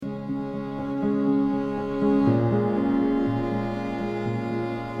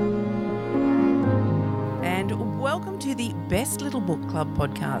to the Best Little Book Club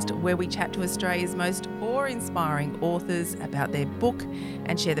podcast, where we chat to Australia's most awe-inspiring authors about their book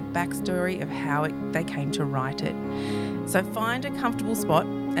and share the backstory of how they came to write it. So find a comfortable spot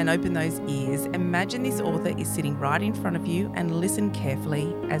and open those ears. Imagine this author is sitting right in front of you and listen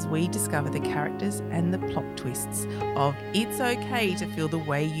carefully as we discover the characters and the plot twists of It's Okay to Feel the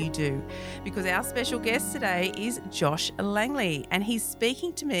Way You Do. Because our special guest today is Josh Langley, and he's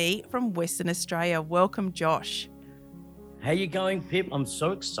speaking to me from Western Australia. Welcome, Josh. How you going, Pip? I'm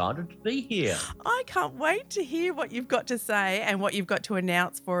so excited to be here. I can't wait to hear what you've got to say and what you've got to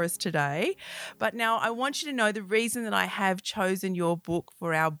announce for us today. But now I want you to know the reason that I have chosen your book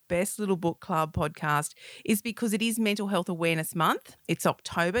for our Best Little Book Club podcast is because it is Mental Health Awareness Month. It's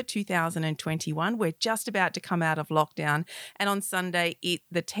October 2021. We're just about to come out of lockdown. And on Sunday,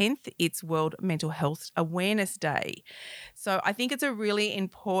 the 10th, it's World Mental Health Awareness Day. So I think it's a really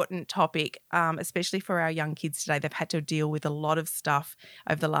important topic, especially for our young kids today. They've had to deal with a lot of stuff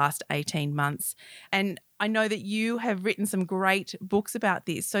over the last 18 months. And I know that you have written some great books about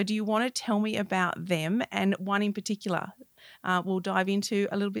this. So do you want to tell me about them, and one in particular we'll dive into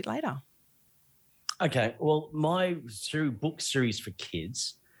a little bit later? Okay, well, my book series for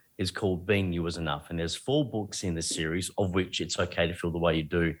kids is called Being You Is Enough, and there's 4 books in the series, of which It's Okay to Feel the Way You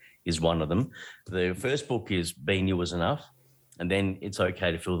Do is one of them. The first book is Being You Is Enough, and then It's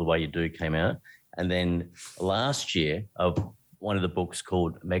Okay to Feel the Way You Do came out. And then last year, one of the books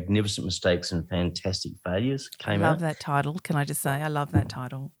called Magnificent Mistakes and Fantastic Failures came out. I love that title. Can I just say I love that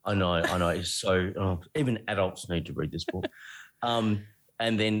title? I know. It's so even adults need to read this book. And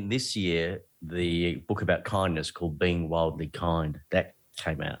then this year, the book about kindness called Being Wildly Kind, that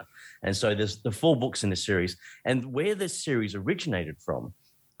came out. And so there's the 4 books in the series. And where this series originated from,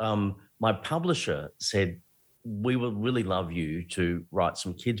 my publisher said, we would really love you to write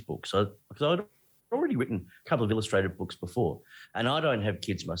some kids' books. Because I'd already written a couple of illustrated books before, and I don't have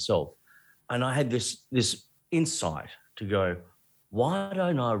kids myself. And I had this insight to go, why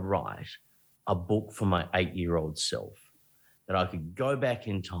don't I write a book for my 8-year-old self that I could go back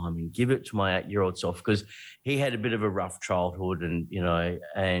in time and give it to my 8-year-old self, because he had a bit of a rough childhood,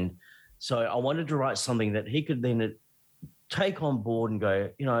 and so I wanted to write something that he could then take on board and go,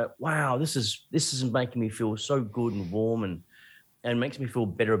 wow, this is making me feel so good and warm and makes me feel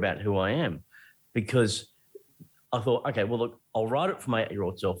better about who I am. Because I thought, okay, well, look, I'll write it for my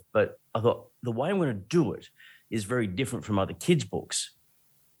 8-year-old self, but I thought the way I'm going to do it is very different from other kids' books.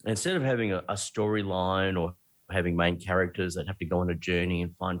 Instead of having a storyline or having main characters that have to go on a journey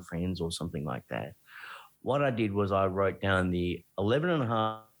and find friends or something like that, what I did was I wrote down the 11 and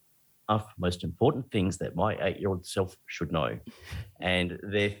a half most important things that my 8-year-old self should know. And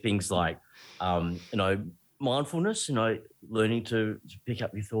they're things like, mindfulness, learning to pick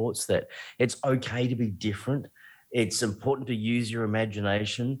up your thoughts, that it's okay to be different. It's important to use your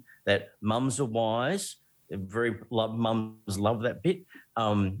imagination, that mums are wise. Mums love that bit.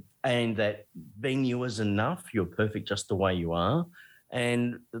 And that being you is enough. You're perfect just the way you are.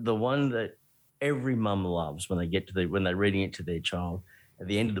 And the one that every mum loves when they're reading it to their child, at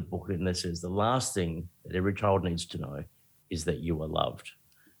the end of the book, and this is the last thing that every child needs to know is that you are loved.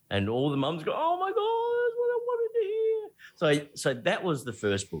 And all the mums go, oh my God, that's what I wanted to hear. So that was the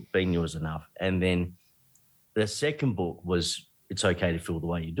first book, Being You Is Enough. And then the second book was It's Okay to Feel the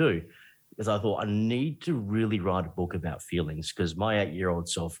Way You Do, because I thought I need to really write a book about feelings, because my 8-year-old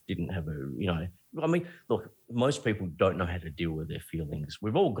self didn't have look, most people don't know how to deal with their feelings.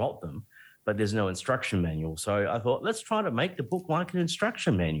 We've all got them, but there's no instruction manual. So I thought, let's try to make the book like an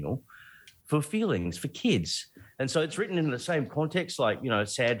instruction manual for feelings, for kids. And so it's written in the same context, like,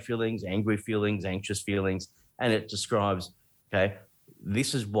 sad feelings, angry feelings, anxious feelings. And it describes, okay,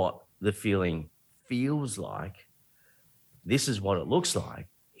 this is what the feeling feels like. This is what it looks like.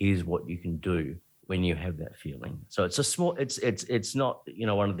 Here's what you can do when you have that feeling. So it's not,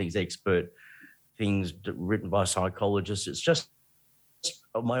 one of these expert things written by psychologists. It's just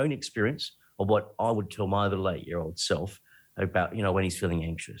my own experience of what I would tell my little 8-year-old self about, when he's feeling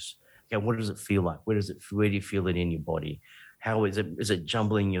anxious. Okay, what does it feel like? Where do you feel it in your body? How is it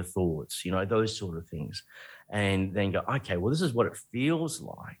jumbling your thoughts? Those sort of things. And then go, okay, well, this is what it feels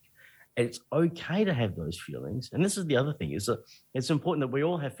like. It's okay to have those feelings. And this is the other thing, is that it's important that we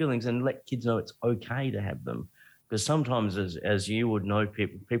all have feelings and let kids know it's okay to have them. Because sometimes, as you would know,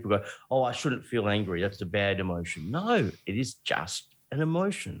 people go, oh, I shouldn't feel angry. That's a bad emotion. No, it is just an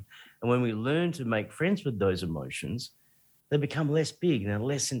emotion. And when we learn to make friends with those emotions, they become less big and they're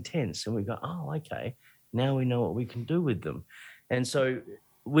less intense. And we go, oh, okay, now we know what we can do with them. And so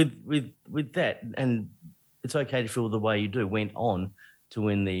with that, and It's Okay to Feel the Way You Do went on to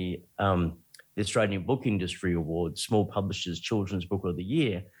win the the Australian Book Industry Award, Small Publishers Children's Book of the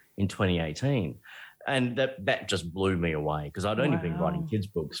Year in 2018. And that just blew me away because I'd only been writing kids'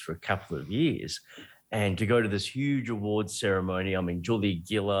 books for a couple of years. And to go to this huge awards ceremony, I mean, Julia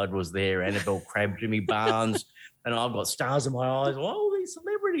Gillard was there, Annabelle Crabb, Jimmy Barnes, and I've got stars in my eyes, all these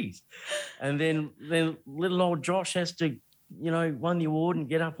celebrities. And then little old Josh has to, won the award and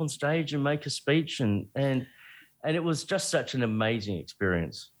get up on stage and make a speech. And it was just such an amazing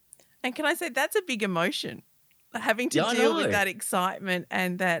experience. And can I say that's a big emotion, having to deal with that excitement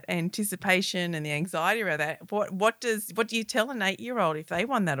and that anticipation and the anxiety around that. What do you tell an 8-year-old if they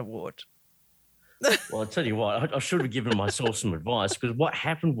won that award? Well, I'll tell you what, I should have given myself some advice because what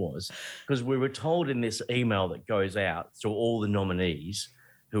happened was, because we were told in this email that goes out to all the nominees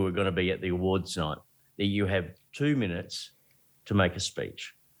who are going to be at the awards night that you have 2 minutes to make a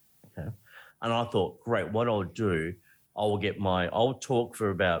speech. Okay. And I thought, great, what I'll do, I'll talk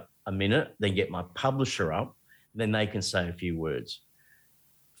for about a minute, then get my publisher up, then they can say a few words.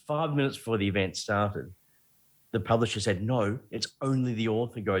 5 minutes before the event started, the publisher said, no, it's only the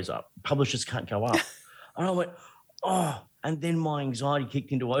author goes up. Publishers can't go up. And I went, oh, and then my anxiety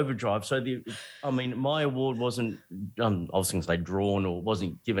kicked into overdrive. So, my award wasn't, I was going to say drawn or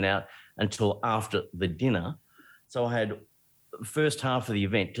wasn't given out until after the dinner. So I had the first half of the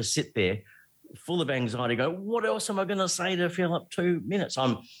event to sit there full of anxiety, go, what else am I going to say to fill up 2 minutes?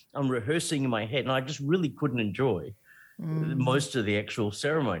 I'm rehearsing in my head, and I just really couldn't enjoy most of the actual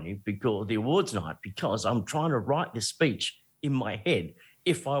ceremony because the awards night, because I'm trying to write this speech in my head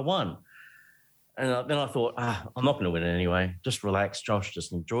if I won. And then I thought, I'm not going to win it anyway. Just relax, Josh.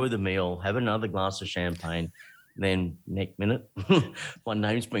 Just enjoy the meal. Have another glass of champagne. Then next minute, my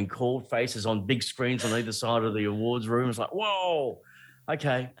name's been called, faces on big screens on either side of the awards room. It's like, whoa,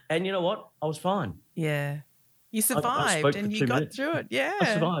 okay. And you know what? I was fine. Yeah. You survived and you got through it. Yeah.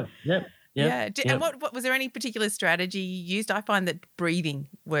 I survived. Yep. Yeah. And what was there any particular strategy you used? I find that breathing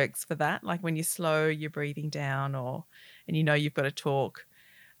works for that. Like when you slow your breathing down and you've got to talk.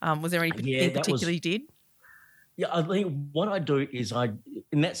 Was there anything particular you did? Yeah, I think what I do is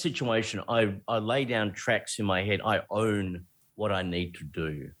in that situation, I lay down tracks in my head. I own what I need to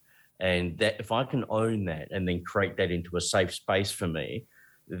do. And that if I can own that and then create that into a safe space for me,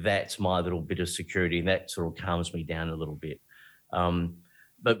 that's my little bit of security. And that sort of calms me down a little bit.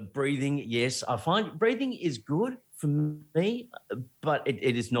 But breathing, yes, I find breathing is good for me, but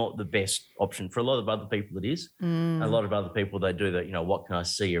it is not the best option. For a lot of other people, it is. A lot of other people, they do that, what can I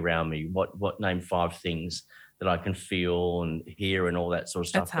see around me? What name 5 things that I can feel and hear and all that sort of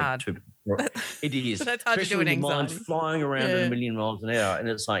stuff. That's hard. It is. That's hard to do with anxiety. Your mind's flying around at 1,000,000 miles an hour. And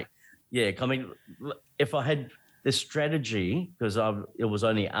it's like, if I had this strategy, because it was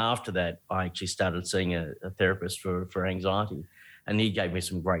only after that I actually started seeing a therapist for anxiety. And he gave me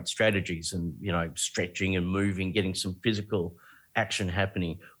some great strategies and, stretching and moving, getting some physical action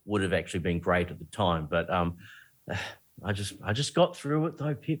happening would have actually been great at the time. But I just got through it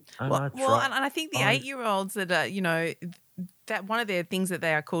though, Pip. And I think the 8-year-olds that are, that one of their things that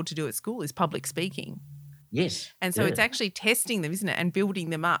they are called to do at school is public speaking. Yes. And so it's actually testing them, isn't it? And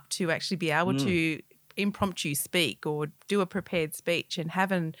building them up to actually be able to impromptu speak or do a prepared speech and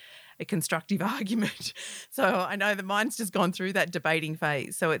have a constructive argument. So I know that mine's just gone through that debating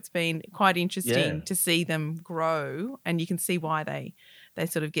phase. So it's been quite interesting to see them grow, and you can see why they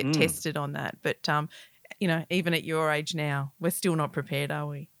sort of get tested on that. But, even at your age now, we're still not prepared, are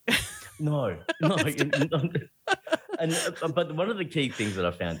we? No. But one of the key things that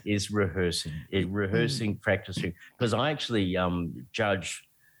I found is rehearsing, practicing, because I actually judge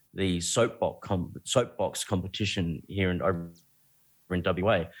the soapbox competition here in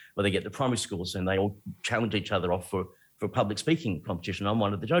WA, where they get the primary schools and they all challenge each other off for public speaking competition. I'm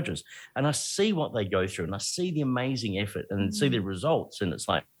one of the judges, and I see what they go through and I see the amazing effort and see the results. And it's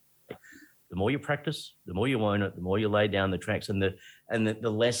like, the more you practice, the more you own it, the more you lay down the tracks, and the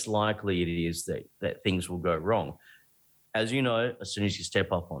less likely it is that things will go wrong. As you know, as soon as you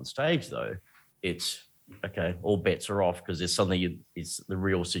step up on stage, though, it's okay, all bets are off because there's it's the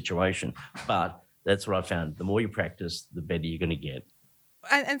real situation. But that's what I found. The more you practice, the better you're going to get.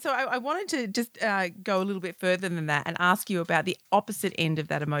 And so I wanted to just go a little bit further than that and ask you about the opposite end of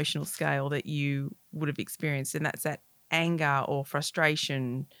that emotional scale that you would have experienced, and that's that anger or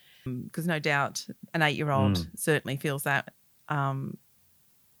frustration, because no doubt an 8-year-old certainly feels that.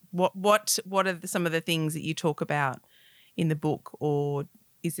 What are some of the things that you talk about in the book, or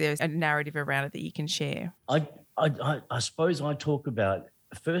is there a narrative around it that you can share? I suppose I talk about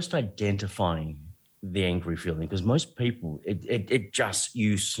first identifying the angry feeling, because most people it just,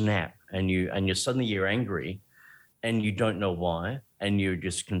 you snap and you're suddenly angry and you don't know why, and you're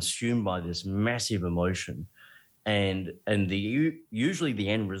just consumed by this massive emotion. And usually the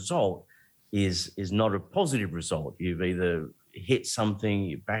end result is not a positive result. You've either hit something,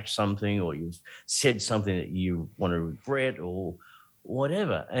 you bashed something, or you've said something that you want to regret or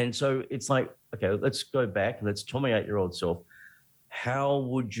whatever. And so it's like, okay, let's go back. Let's tell my 8-year-old self, how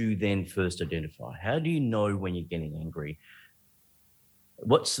would you then first identify? How do you know when you're getting angry?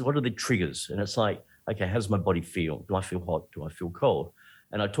 What are the triggers? And it's like, okay, how does my body feel? Do I feel hot? Do I feel cold?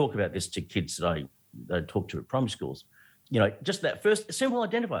 And I talk about this to kids that I talk to at primary schools. You know, just that first simple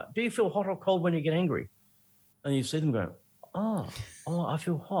identifier. Do you feel hot or cold when you get angry? And you see them go, oh, I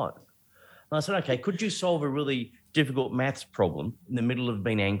feel hot. And I said, okay, could you solve a really difficult maths problem in the middle of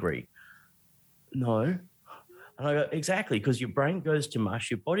being angry? No. And I go, exactly, because your brain goes to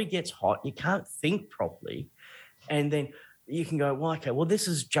mush, your body gets hot, you can't think properly. And then you can go, well, okay, well, this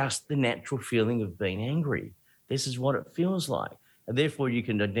is just the natural feeling of being angry. This is what it feels like. And therefore, you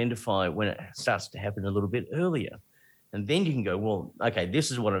can identify when it starts to happen a little bit earlier. And then you can go, well, okay,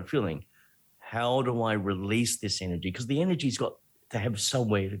 this is what I'm feeling. How do I release this energy? Because the energy's got to have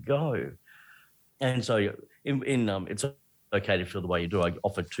somewhere to go. And so it's okay to feel the way you do. I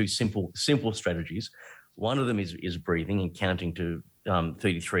offer two simple strategies. One of them is breathing and counting to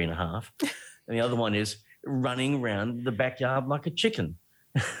 33 and a half. And the other one is running around the backyard like a chicken,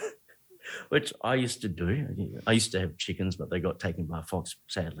 which I used to do. I used to have chickens, but they got taken by a fox,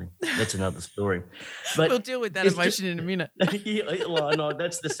 sadly. That's another story. But we'll deal with that emotion in a minute. Yeah, well, I know,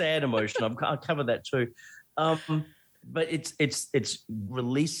 that's the sad emotion. I'll cover that too. But it's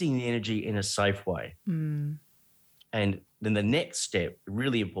releasing the energy in a safe way. Mm. And then the next step,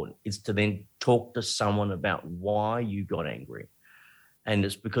 really important, is to then talk to someone about why you got angry. And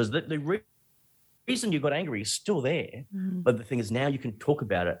it's because the reason you got angry is still there. Mm. But the thing is, now you can talk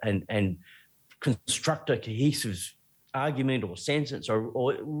about it and construct a cohesive argument or sentence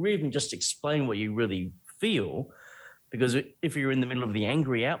or even just explain what you really feel. Because if you're in the middle of the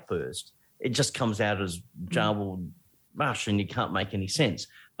angry outburst, it just comes out as jarbled mush and you can't make any sense.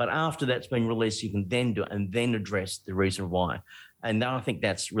 But after that's been released, you can then do it and then address the reason why. And I think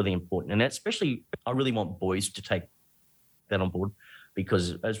that's really important. And especially, I really want boys to take that on board,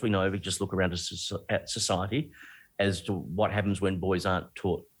 because as we know, we just look around at society as to what happens when boys aren't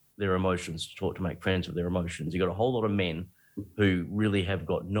taught their emotions, taught to make friends with their emotions. You've got a whole lot of men who really have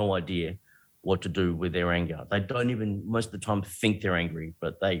got no idea what to do with their anger. They don't even most of the time think they're angry,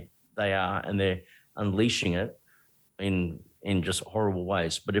 but they are, and they're unleashing it in just horrible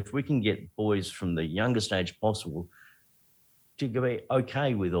ways. But if we can get boys from the youngest age possible to be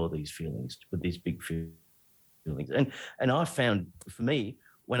okay with all these feelings, with these big feelings. And I found, for me,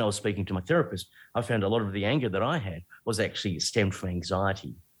 when I was speaking to my therapist, I found a lot of the anger that I had was actually stemmed from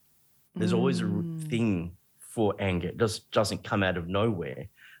anxiety. There's always a thing for anger. It just doesn't come out of nowhere,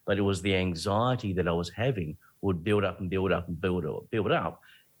 but it was the anxiety that I was having would build up and build up and build up.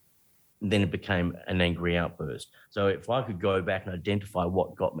 And then it became an angry outburst. So if I could go back and identify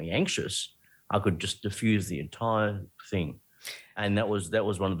what got me anxious, I could just diffuse the entire thing. And that was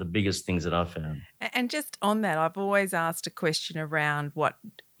one of the biggest things that I found. And just on that, I've always asked a question around what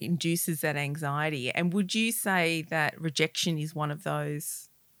induces that anxiety. And would you say that rejection is one of those?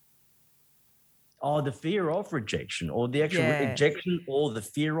 Oh, the fear of rejection, or the actual rejection, or the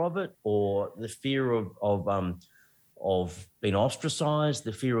fear of it, or the fear of being ostracized,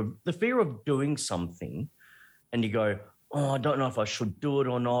 the fear of doing something, and you go, oh, I don't know if I should do it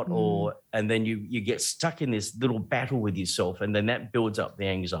or not, and then you get stuck in this little battle with yourself, and then that builds up the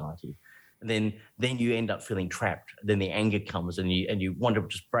anxiety, and then you end up feeling trapped. Then the anger comes, and you want to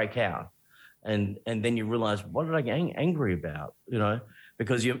just break out, and then you realize, what did I get angry about? You know,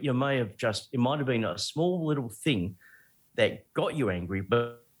 because you may have it might have been a small little thing that got you angry,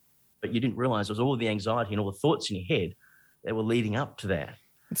 but you didn't realize it was all the anxiety and all the thoughts in your head that were leading up to that.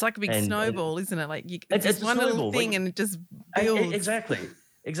 It's like a big snowball, isn't it? Like it's just one little thing and it just builds.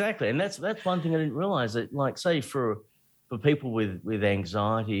 Exactly. And that's one thing I didn't realize, that, like, say for people with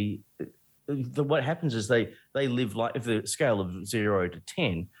anxiety, what happens is they live like, if the scale of 0 to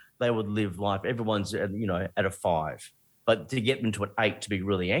 10, they would live life, everyone's at a 5. But to get them to an 8 to be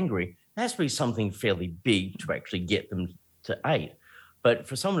really angry, there has to be something fairly big to actually get them to 8. But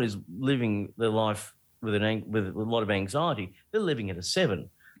for someone who's living their life with a lot of anxiety, they're living at a 7.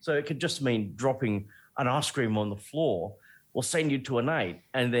 So it could just mean dropping an ice cream on the floor will send you to an 8.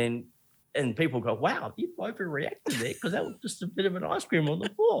 And people go, wow, you overreacted there because that was just a bit of an ice cream on the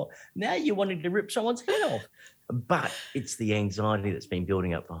floor. Now you're wanting to rip someone's head off. But it's the anxiety that's been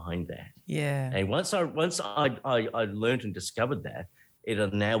building up behind that. Yeah. And once I learned and discovered that, it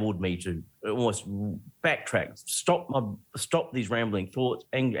enabled me to almost backtrack, stop these rambling thoughts,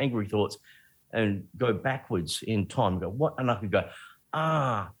 angry thoughts, and go backwards in time. Go what, and I could go,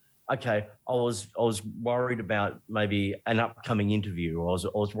 okay. I was worried about maybe an upcoming interview, or I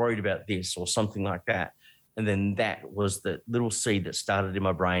was worried about this or something like that. And then that was the little seed that started in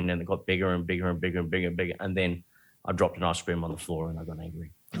my brain, and it got bigger and bigger and bigger and bigger and bigger. And then I dropped an ice cream on the floor and I got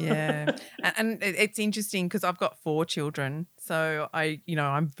angry. Yeah. And it's interesting because I've got 4 children. So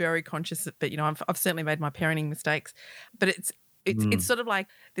I'm very conscious of, but I've certainly made my parenting mistakes, but it's sort of like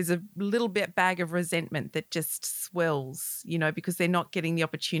there's a little bit bag of resentment that just swells, because they're not getting the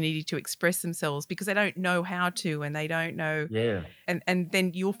opportunity to express themselves because they don't know how to, and they don't know. Yeah. And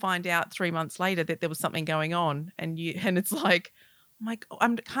then you'll find out 3 months later that there was something going on, and it's like, I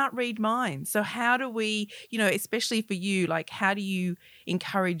can't read minds. So how do we, especially for you, like how do you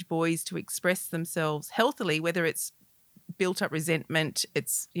encourage boys to express themselves healthily, whether it's built up resentment,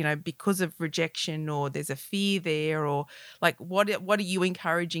 it's, because of rejection, or there's a fear there, or like what are you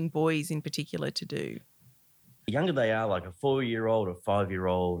encouraging boys in particular to do? The younger they are, like a 4-year-old, a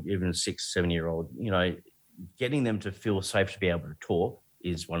 5-year-old, even a 6, 7-year-old, getting them to feel safe to be able to talk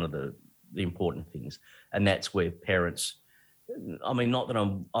is one of the important things. And that's where parents, not that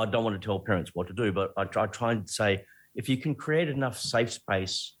I don't want to tell parents what to do, but I try and say, if you can create enough safe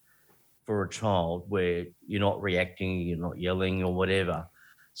space for a child where you're not reacting, you're not yelling or whatever,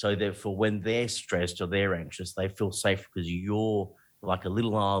 so therefore when they're stressed or they're anxious, they feel safe because you're like a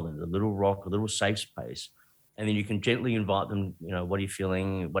little island, a little rock, a little safe space. And then you can gently invite them, what are you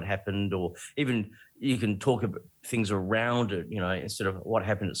feeling, what happened, or even you can talk about things around it, instead of what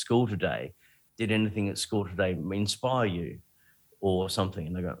happened at school today. Did anything at school today inspire you? Or something,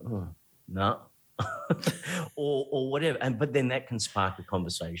 and they go, no, or whatever, but then that can spark a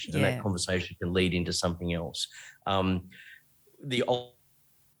conversation, and that conversation can lead into something else. The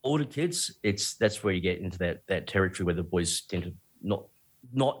older kids, that's where you get into that territory where the boys tend to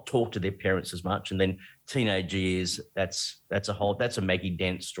not talk to their parents as much, and then teenage years, that's a Maggie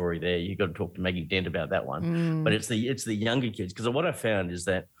Dent story there. You've got to talk to Maggie Dent about that one. But it's the younger kids, because what I found is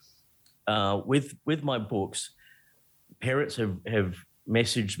that with my books, parents have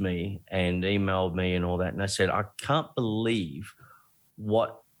messaged me and emailed me and all that, and they said, I can't believe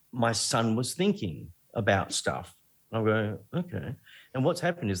what my son was thinking about stuff. I'm going, okay. And what's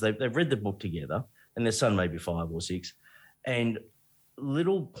happened is they've read the book together, and their son may be 5 or 6, and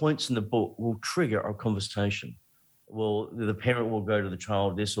little points in the book will trigger a conversation. Well, the parent will go to the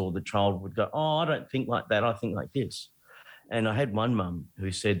child this, or the child would go, oh, I don't think like that, I think like this. And I had one mum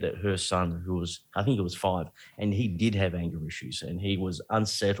who said that her son, I think he was 5, and he did have anger issues, and he was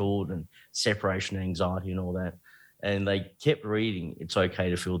unsettled and separation anxiety and all that. And they kept reading It's Okay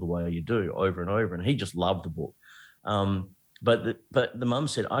to Feel the Way You Do over and over, and he just loved the book. But the mum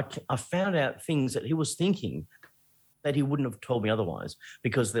said, I found out things that he was thinking that he wouldn't have told me otherwise,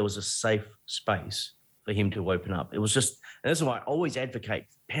 because there was a safe space for him to open up. It was just, and that's why I always advocate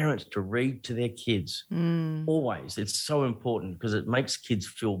parents to read to their kids. Always. It's so important, because it makes kids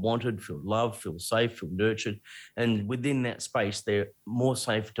feel wanted, feel loved, feel safe, feel nurtured. And within that space, they're more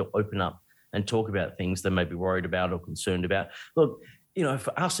safe to open up and talk about things they may be worried about or concerned about. Look,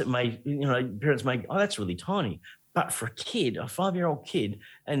 for us, it may, parents may, oh, that's really tiny. But for a kid, a 5-year-old kid,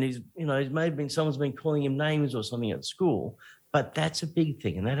 and he's maybe someone's been calling him names or something at school, but that's a big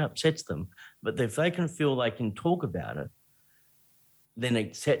thing, and that upsets them. But if they can feel they can talk about it, then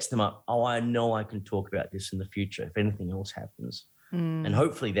it sets them up. Oh, I know I can talk about this in the future if anything else happens. And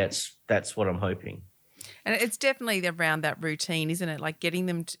hopefully that's what I'm hoping. And it's definitely around that routine, isn't it? Like getting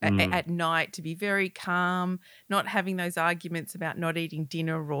them at night to be very calm, not having those arguments about not eating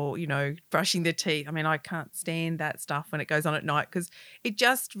dinner or, brushing their teeth. I mean, I can't stand that stuff when it goes on at night, because it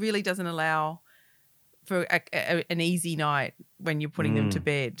just really doesn't allow for an easy night when you're putting them to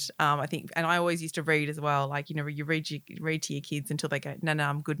bed. I think, and I always used to read as well. Like, you read to your kids until they go, no,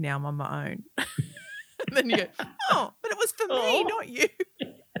 I'm good now, I'm on my own. And then you go, oh, but it was for me, not you.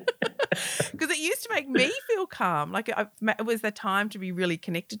 Because it used to make me feel calm. Like it was the time to be really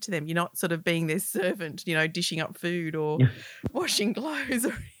connected to them. You're not sort of being their servant, dishing up food or washing clothes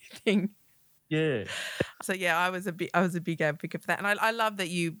or anything. Yeah. So yeah, I was a big advocate for that, and I love that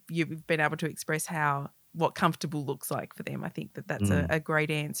you've been able to express what comfortable looks like for them. I think that's a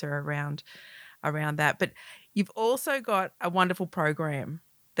great answer around that. But you've also got a wonderful program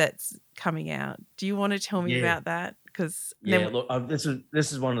that's coming out. Do you want to tell me about that? Because look, this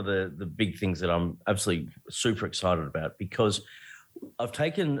is one of the big things that I'm absolutely super excited about, because I've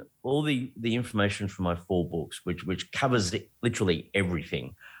taken all the information from my 4 books, which covers literally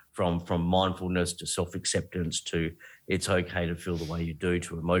everything from mindfulness to self-acceptance to it's okay to feel the way you do,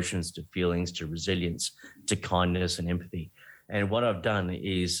 to emotions, to feelings, to resilience, to kindness and empathy. And what I've done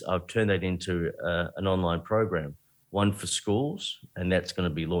is I've turned that into an online program, one for schools, and that's going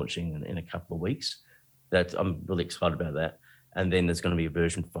to be launching in a couple of weeks. I'm really excited about that. And then there's going to be a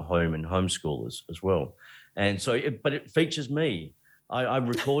version for home and homeschoolers as well. And so, but it features me. I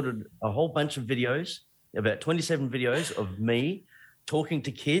recorded a whole bunch of videos, about 27 videos of me talking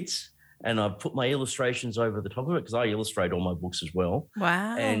to kids, and I've put my illustrations over the top of it because I illustrate all my books as well.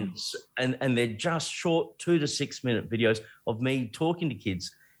 Wow. And they're just short 2 to 6 minute videos of me talking to kids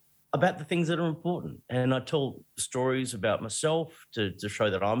about the things that are important. And I tell stories about myself to show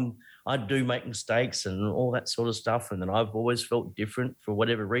that I do make mistakes and all that sort of stuff, and that I've always felt different for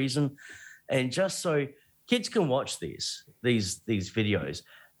whatever reason. And just so kids can watch these videos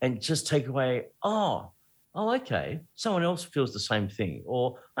and just take away, oh, okay, someone else feels the same thing.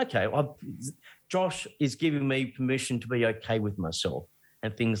 Or, okay, Josh is giving me permission to be okay with myself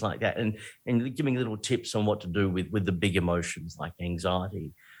and things like that. And giving little tips on what to do with the big emotions like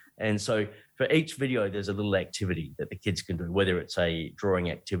anxiety. And so for each video, there's a little activity that the kids can do, whether it's a drawing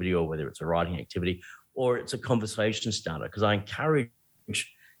activity or whether it's a writing activity or it's a conversation starter, because I encourage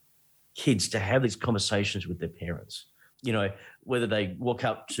kids to have these conversations with their parents. You know, whether they walk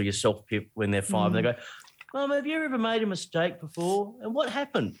up to yourself, Pip, when they're 5 and they go, Mum, have you ever made a mistake before? And what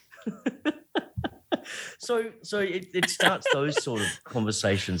happened? So it starts those sort of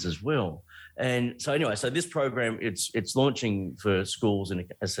conversations as well. And so anyway, so this program, it's launching for schools,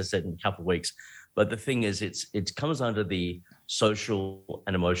 as I said, in a couple of weeks. But the thing is, it comes under the social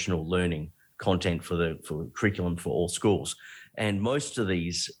and emotional learning content for curriculum for all schools. And most of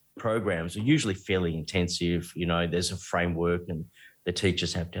these programs are usually fairly intensive. You know, there's a framework, and the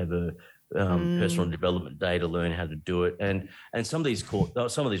teachers have to have a personal development day to learn how to do it. And some of these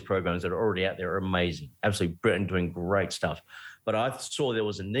programs that are already out there are amazing, absolutely brilliant, doing great stuff. But I saw there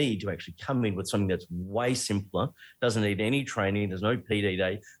was a need to actually come in with something that's way simpler, doesn't need any training, there's no PD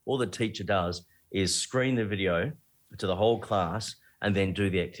day. All the teacher does is screen the video to the whole class and then do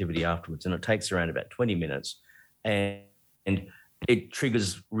the activity afterwards. And it takes around about 20 minutes. And it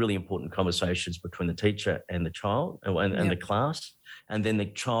triggers really important conversations between the teacher and the child and the class. And then the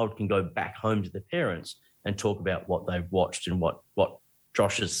child can go back home to the parents and talk about what they've watched and what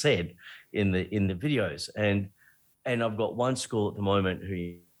Josh has said in the videos. And I've got one school at the moment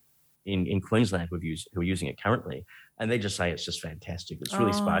who in Queensland who are using it currently, and they just say it's just fantastic. It's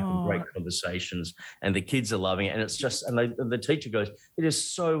really sparking great conversations, and the kids are loving it. And it's just, and the teacher goes, it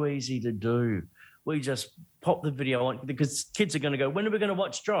is so easy to do. We just pop the video on because kids are going to go, when are we going to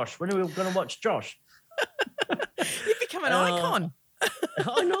watch Josh? When are we going to watch Josh? You've become an icon.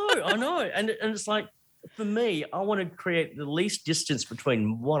 I know. And it's like, for me, I want to create the least distance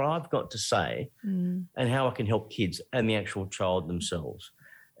between what I've got to say and how I can help kids and the actual child themselves.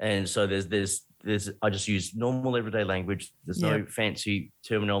 And so there's I just use normal everyday language. There's no fancy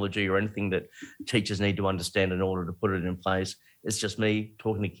terminology or anything that teachers need to understand in order to put it in place. It's just me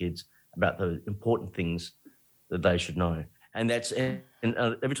talking to kids about the important things that they should know. And that's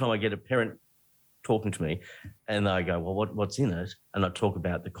every time I get a parent talking to me and they go, well, what's in it? And I talk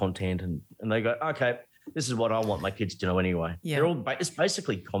about the content and they go, okay, this is what I want my kids to know anyway. Yeah. It's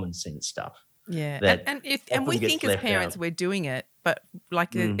basically common sense stuff. Yeah. And we think as parents we're doing it, but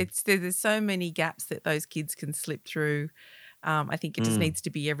like there's so many gaps that those kids can slip through. I think it just needs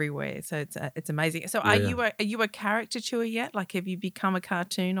to be everywhere. So it's amazing. So are you a caricature yet? Like, have you become a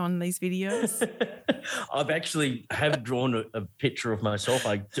cartoon on these videos? I've actually drawn a picture of myself.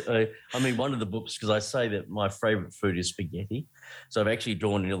 I mean, one of the books, because I say that my favourite food is spaghetti. So I've actually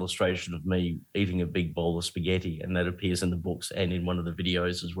drawn an illustration of me eating a big bowl of spaghetti, and that appears in the books and in one of the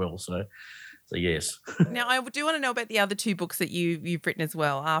videos as well. So yes. Now, I do want to know about the other two books that you've written as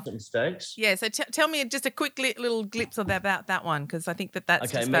well. Mistakes. Yeah, so tell me just a quick little glimpse of about that one, because I think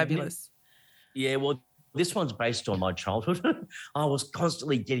that's just fabulous. Yeah, well, this one's based on my childhood. I was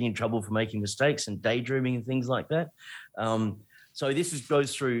constantly getting in trouble for making mistakes and daydreaming and things like that. So this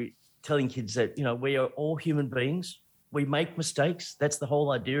goes through telling kids that, you know, we are all human beings. We make mistakes. That's the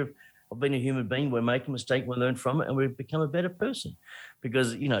whole idea of being a human being. We're making a mistake, we learn from it, and we become a better person.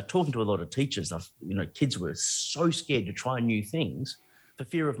 Because, you know, talking to a lot of teachers, kids were so scared to try new things for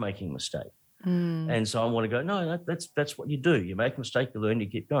fear of making a mistake. And so I want to go, no, that's what you do. You make a mistake, you learn, you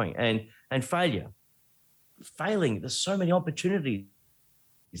keep going. And failing, there's so many opportunities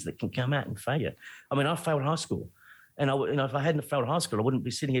that can come out in failure. I mean, I failed high school. And if I hadn't failed high school, I wouldn't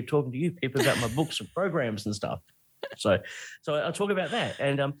be sitting here talking to you people about my books and programs and stuff. So I talk about that.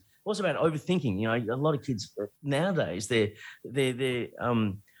 And also about overthinking. You know, a lot of kids nowadays,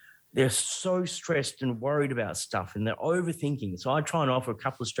 they're so stressed and worried about stuff and they're overthinking. So I try and offer a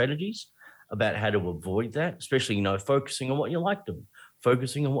couple of strategies about how to avoid that, especially, focusing on what you like doing,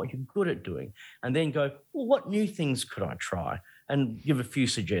 focusing on what you're good at doing, and then go, well, what new things could I try? And give a few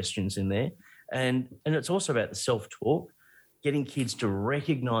suggestions in there. And it's also about the self-talk, getting kids to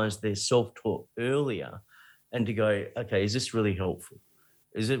recognize their self-talk earlier and to go, okay, is this really helpful?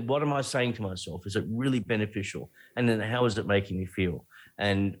 What am I saying to myself? Is it really beneficial? And then how is it making me feel?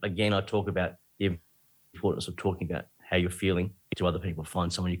 And again, I talk about the importance of talking about how you're feeling to other people.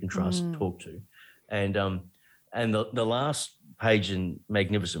 Find someone you can trust, talk to. And the last page in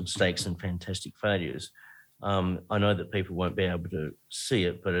Magnificent Mistakes and Fantastic Failures, I know that people won't be able to see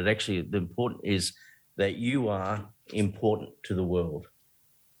it, but the important is that you are important to the world.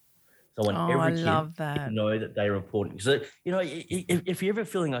 So I want every love kid that. to know that they're important. So, if you're ever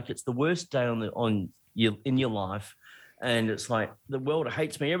feeling like it's the worst day in your life, and it's like the world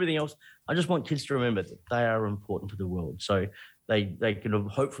hates me, everything else, I just want kids to remember that they are important to the world. So they can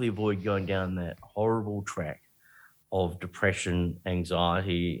hopefully avoid going down that horrible track of depression,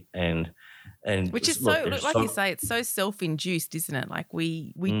 anxiety, and which is you say, it's so self-induced, isn't it? Like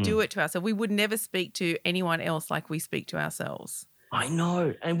we do it to ourselves. We would never speak to anyone else like we speak to ourselves. I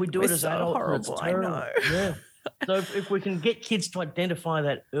know, and we do it as adults. Horrible. I know. Yeah. So if we can get kids to identify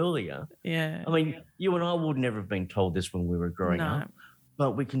that earlier, yeah. I mean, you and I would never have been told this when we were growing up,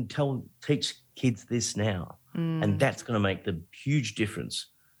 but we can teach kids this now, and that's going to make the huge difference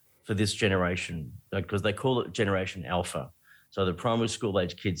for this generation, because they call it Generation Alpha. So the primary school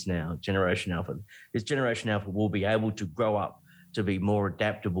age kids now, Generation Alpha. This Generation Alpha will be able to grow up to be more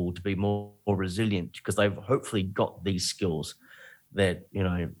adaptable, to be more resilient, because they've hopefully got these skills that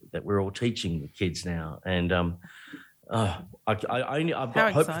that we're all teaching the kids now. And I've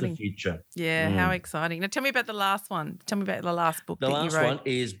got hope for the future. Yeah, how exciting. Now tell me about the last one. Tell me about the last book that you wrote. The last one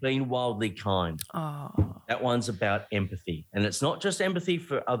is Being Wildly Kind. Oh. That one's about empathy. And it's not just empathy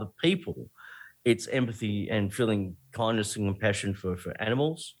for other people. It's empathy and feeling kindness and compassion for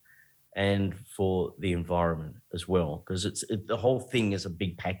animals and for the environment as well, because the whole thing is a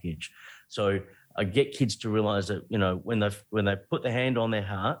big package. So I get kids to realize that, when they put their hand on their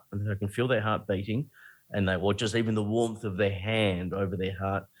heart and they can feel their heart beating, or just even the warmth of their hand over their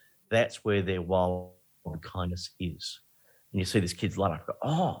heart, that's where their wild kindness is. And you see this kid's light up,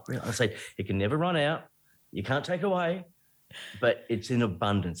 oh, really? I say, it can never run out. You can't take away, but it's in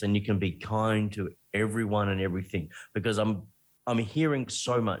abundance, and you can be kind to everyone and everything. Because I'm hearing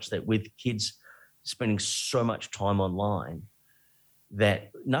so much that with kids spending so much time online,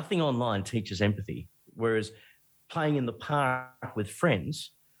 that nothing online teaches empathy, whereas playing in the park with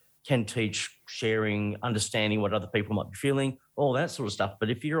friends can teach sharing, understanding what other people might be feeling, all that sort of stuff. But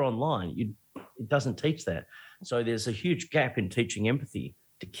if you're online, it doesn't teach that. So there's a huge gap in teaching empathy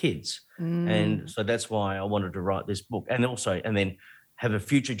to kids. And so that's why I wanted to write this book, and then have a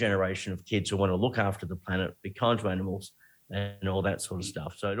future generation of kids who want to look after the planet, be kind to animals, and all that sort of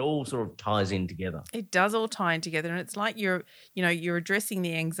stuff. So it all sort of ties in together. It does all tie in together. And it's like you're addressing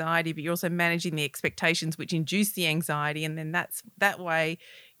the anxiety, but you're also managing the expectations which induce the anxiety. And then that way,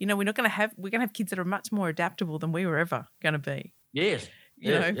 we're going to have kids that are much more adaptable than we were ever going to be. Yes.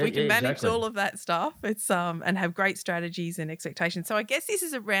 If we can manage all of that stuff, it's and have great strategies and expectations. So I guess this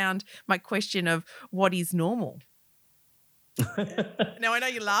is around my question of what is normal. Now I know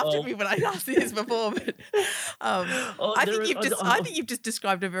you laughed at me when I asked this before, but I think you've just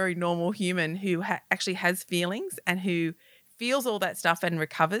described a very normal human who actually has feelings and who feels all that stuff and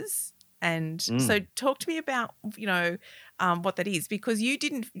recovers. And so talk to me about what that is, because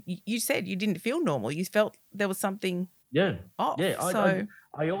you said you didn't feel normal. You felt there was something. Yeah. Off. Yeah.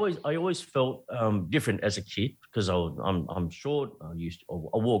 I always felt different as a kid, because I'm short. I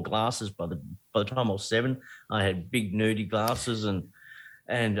wore glasses by the time I was 7. I had big nerdy glasses, and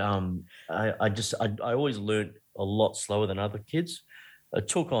I always learned a lot slower than other kids. I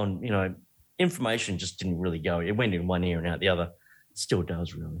took on information just didn't really go. It went in one ear and out the other. It still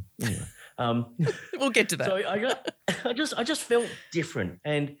does, really. Anyway, we'll get to that. So I just felt different,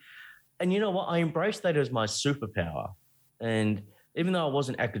 and you know what? I embraced that as my superpower. And even though I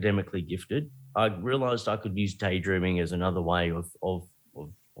wasn't academically gifted, I realized I could use daydreaming as another way of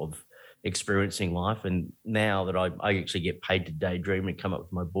experiencing life. And now that I actually get paid to daydream and come up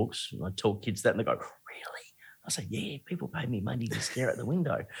with my books, and I tell kids that, and they go, really? I say, yeah, people pay me money to stare out the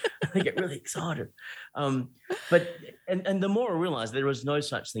window. They get really excited. But the more I realize there is no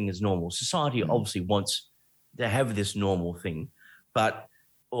such thing as normal. Society obviously wants to have this normal thing,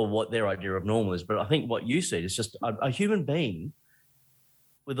 or what their idea of normal is. But I think what you said is just a human being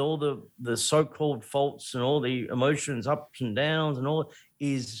with all the so-called faults and all the emotions, ups and downs and all,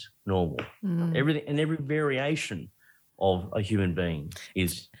 is normal. Everything and every variation of a human being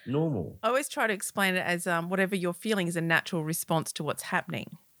is normal. I always try to explain it as whatever you're feeling is a natural response to what's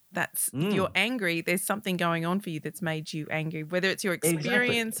happening. If you're angry, there's something going on for you that's made you angry, whether it's your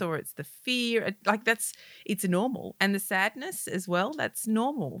experience or it's the fear, it's normal. And the sadness as well, that's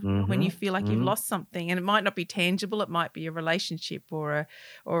normal when you feel like you've lost something, and it might not be tangible. It might be a relationship or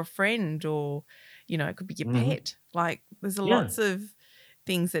a friend, or, it could be your pet. Like there's lots of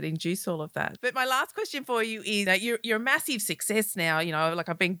things that induce all of that. But my last question for you is that you're a massive success now, like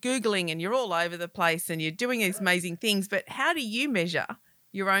I've been Googling and you're all over the place and you're doing these amazing things, but how do you measure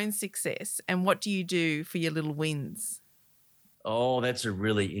your own success, and what do you do for your little wins? Oh, that's a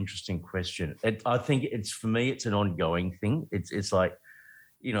really interesting question. I think for me, it's an ongoing thing. It's like,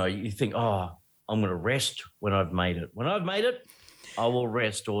 you think, oh, I'm going to rest when I've made it. When I've made it, I will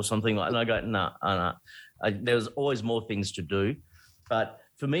rest or something like that. And I go, no. There's always more things to do. But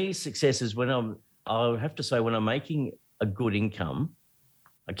for me, success is when I'm making a good income,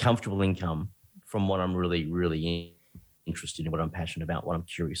 a comfortable income from what I'm really, really interested in, what I'm passionate about, what I'm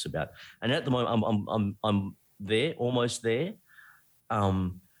curious about. And at the moment, I'm there, almost there.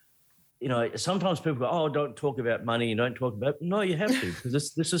 Sometimes people go, "Oh, don't talk about money. You don't talk about." No, you have to,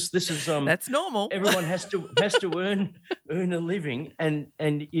 because this is that's normal. Everyone has to earn a living, and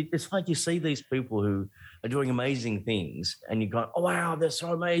it's like you see these people who are doing amazing things, and you go, "Oh wow, they're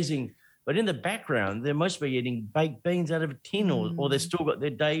so amazing." But in the background, they must be eating baked beans out of a tin, or they've still got their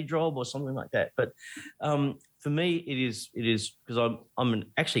day job or something like that. But for me, it is because I'm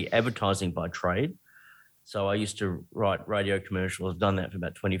actually advertising by trade. So I used to write radio commercials. I've done that for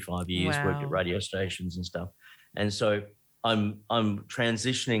about 25 years, worked at radio stations and stuff. And so I'm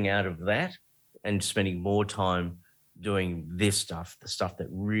transitioning out of that and spending more time doing this stuff, the stuff that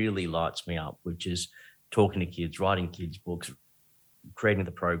really lights me up, which is talking to kids, writing kids' books, creating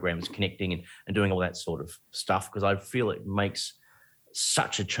the programs, connecting and doing all that sort of stuff, because I feel it makes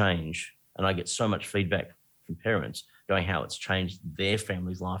such a change, and I get so much feedback from parents going how it's changed their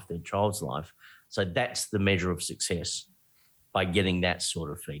family's life, their child's life. So that's the measure of success, by getting that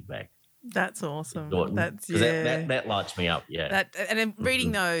sort of feedback. That's awesome. That lights me up. Yeah. And then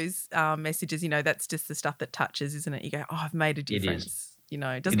reading those messages, that's just the stuff that touches, isn't it? You go, oh, I've made a difference. It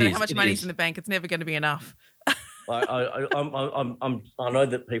doesn't matter how much money's in the bank; it's never going to be enough. I know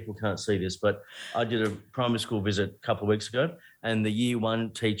that people can't see this, but I did a primary school visit a couple of weeks ago, and the year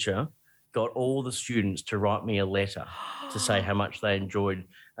one teacher got all the students to write me a letter to say how much they enjoyed.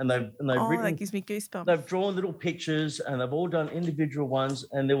 And they've written, that gives me goosebumps. They've drawn little pictures, and they've all done individual ones.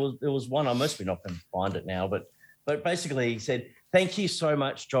 And there was one, I must be not going to find it now, but basically he said, "Thank you so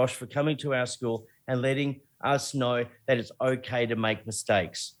much, Josh, for coming to our school and letting us know that it's okay to make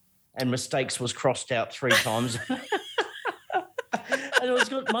mistakes." And mistakes was crossed out 3 times. And it was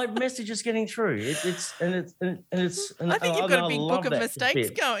good. My message is getting through. I think you've got a big book of mistakes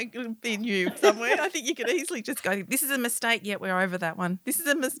going in you somewhere. I think you could easily just go, "This is a mistake. Yeah, we're over that one. This is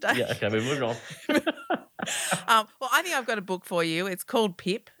a mistake." Yeah, okay, we're moving on. Well, I think I've got a book for you. It's called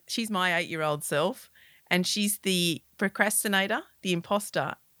Pip. She's my 8-year-old self, and she's the procrastinator, the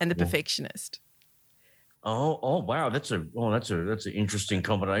imposter, and the perfectionist. Oh, wow! That's an interesting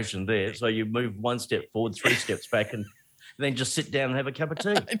combination there. So you move 1 step forward, 3 steps back, and then just sit down and have a cup of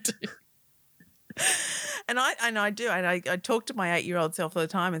tea. I do. And I do. And I talk to my 8-year-old self all the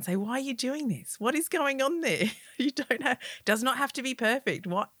time and say, "Why are you doing this? What is going on there? Does not have to be perfect.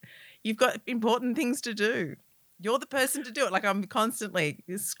 You've got important things to do. You're the person to do it." Like, I'm constantly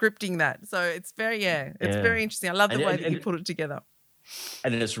scripting that. So it's very interesting. I love the way that you put it together.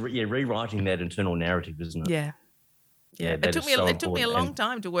 And it's rewriting that internal narrative, isn't it? Yeah. It took me a long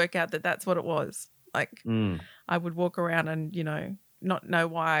time to work out that that's what it was. Like, I would walk around and, not know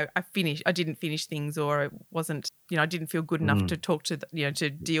why I didn't finish things, or it wasn't, I didn't feel good enough to talk to, to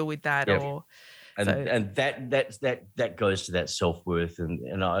deal with that. Yeah. And that goes to that self-worth.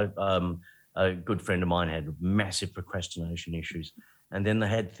 And a good friend of mine had massive procrastination issues, and then they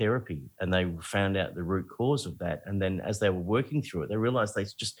had therapy, and they found out the root cause of that. And then as they were working through it, they realized they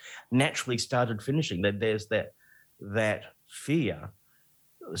just naturally started finishing. That there's that fear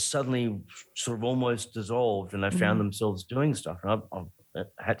suddenly sort of almost dissolved, and they found themselves doing stuff. And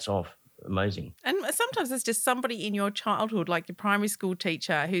hats off. Amazing. And sometimes it's just somebody in your childhood, like your primary school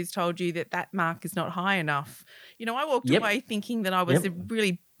teacher, who's told you that mark is not high enough. I walked away thinking that I was a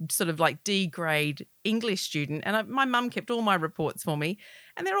really sort of like D grade English student, and my mum kept all my reports for me,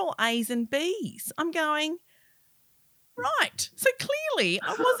 and they're all A's and B's. I'm going, Right. So clearly I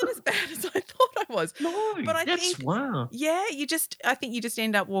wasn't as bad as I thought I was. No, But I that's think, wow. yeah, I think you just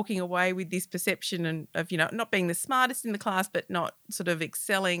end up walking away with this perception and of, not being the smartest in the class, but not sort of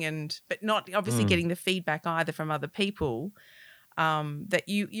excelling but not obviously Mm, getting the feedback either from other people, that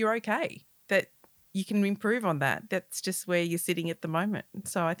you're okay, that you can improve on that. That's just where you're sitting at the moment.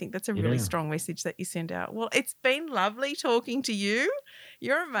 So I think that's a really yeah. strong message that you send out. Well, it's been lovely talking to you.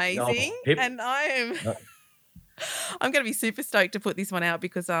 You're amazing. Oh, Pip. And uh, I'm going to be super stoked to put this one out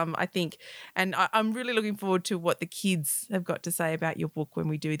because I think, and I'm really looking forward to what the kids have got to say about your book when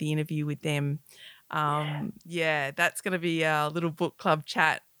we do the interview with them. Yeah, that's going to be a little book club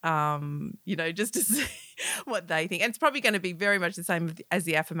chat, just to see what they think. And it's probably going to be very much the same as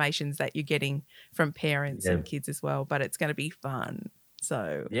the affirmations that you're getting from parents yeah. and kids as well, but it's going to be fun.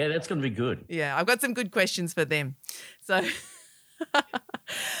 So, Yeah, that's going to be good. yeah, I've got some good questions for them. So,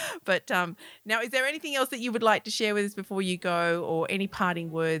 but now, is there anything else that you would like to share with us before you go, or any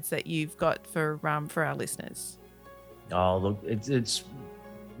parting words that you've got for our listeners? Oh, look, it's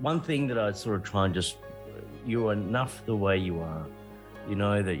one thing that I sort of try and just, you're enough the way you are. You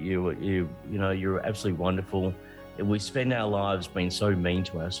know that you're absolutely wonderful. And we spend our lives being so mean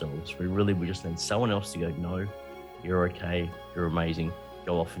to ourselves. We just need someone else to go, no, you're okay, you're amazing.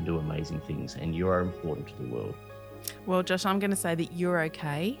 Go off and do amazing things, and you are important to the world. Well, Josh, I'm going to say that you're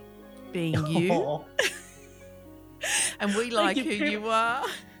okay being you, and we like who you are.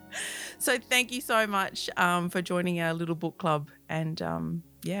 So thank you so much for joining our little book club, and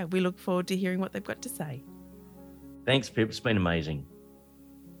we look forward to hearing what they've got to say. Thanks, Pip. It's been amazing.